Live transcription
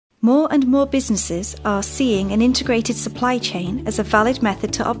More and more businesses are seeing an integrated supply chain as a valid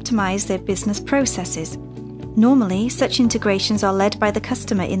method to optimize their business processes. Normally, such integrations are led by the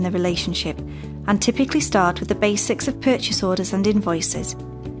customer in the relationship and typically start with the basics of purchase orders and invoices.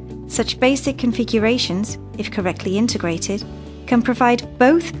 Such basic configurations, if correctly integrated, can provide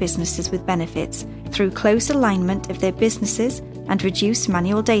both businesses with benefits through close alignment of their businesses and reduced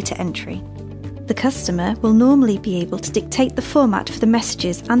manual data entry. The customer will normally be able to dictate the format for the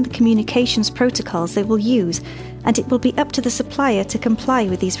messages and the communications protocols they will use, and it will be up to the supplier to comply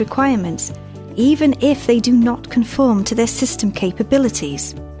with these requirements, even if they do not conform to their system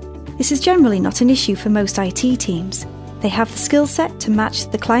capabilities. This is generally not an issue for most IT teams. They have the skill set to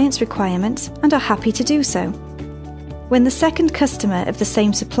match the client's requirements and are happy to do so. When the second customer of the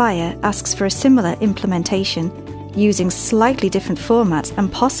same supplier asks for a similar implementation, using slightly different formats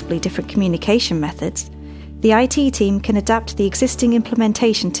and possibly different communication methods, the IT team can adapt the existing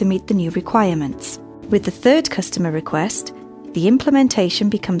implementation to meet the new requirements. With the third customer request, the implementation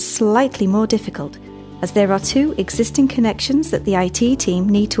becomes slightly more difficult, as there are two existing connections that the IT team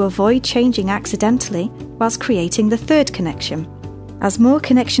need to avoid changing accidentally whilst creating the third connection. As more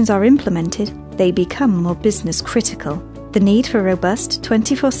connections are implemented, they become more business critical. The need for robust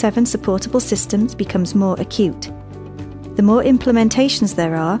 24/7 supportable systems becomes more acute. The more implementations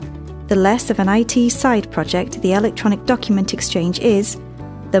there are, the less of an IT side project the electronic document exchange is,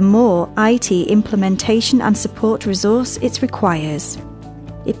 the more IT implementation and support resource it requires.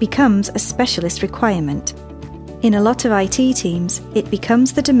 It becomes a specialist requirement. In a lot of IT teams, it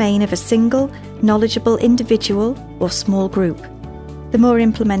becomes the domain of a single, knowledgeable individual or small group. The more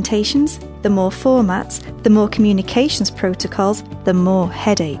implementations, the more formats, the more communications protocols, the more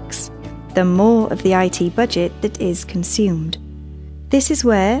headaches, the more of the IT budget that is consumed. This is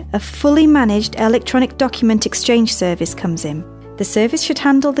where a fully managed electronic document exchange service comes in. The service should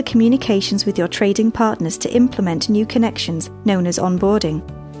handle the communications with your trading partners to implement new connections, known as onboarding.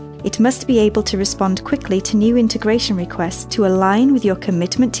 It must be able to respond quickly to new integration requests to align with your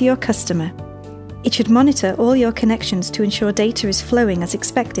commitment to your customer. It should monitor all your connections to ensure data is flowing as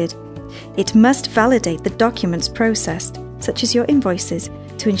expected. It must validate the documents processed, such as your invoices,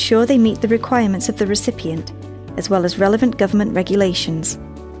 to ensure they meet the requirements of the recipient, as well as relevant government regulations.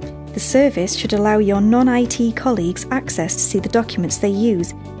 The service should allow your non-IT colleagues access to see the documents they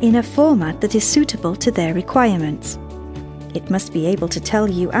use in a format that is suitable to their requirements. It must be able to tell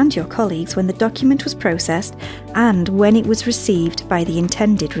you and your colleagues when the document was processed and when it was received by the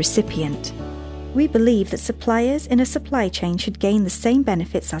intended recipient. We believe that suppliers in a supply chain should gain the same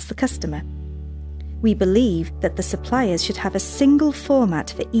benefits as the customer. We believe that the suppliers should have a single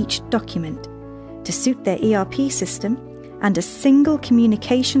format for each document to suit their ERP system and a single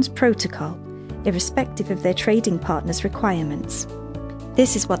communications protocol, irrespective of their trading partners' requirements.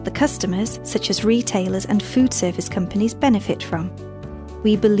 This is what the customers, such as retailers and food service companies, benefit from.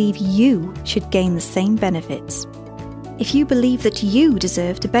 We believe you should gain the same benefits. If you believe that you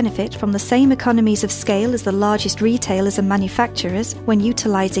deserve to benefit from the same economies of scale as the largest retailers and manufacturers when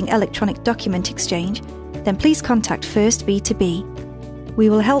utilising electronic document exchange, then please contact First B2B.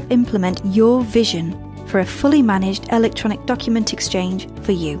 We will help implement your vision for a fully managed electronic document exchange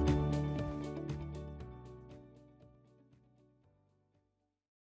for you.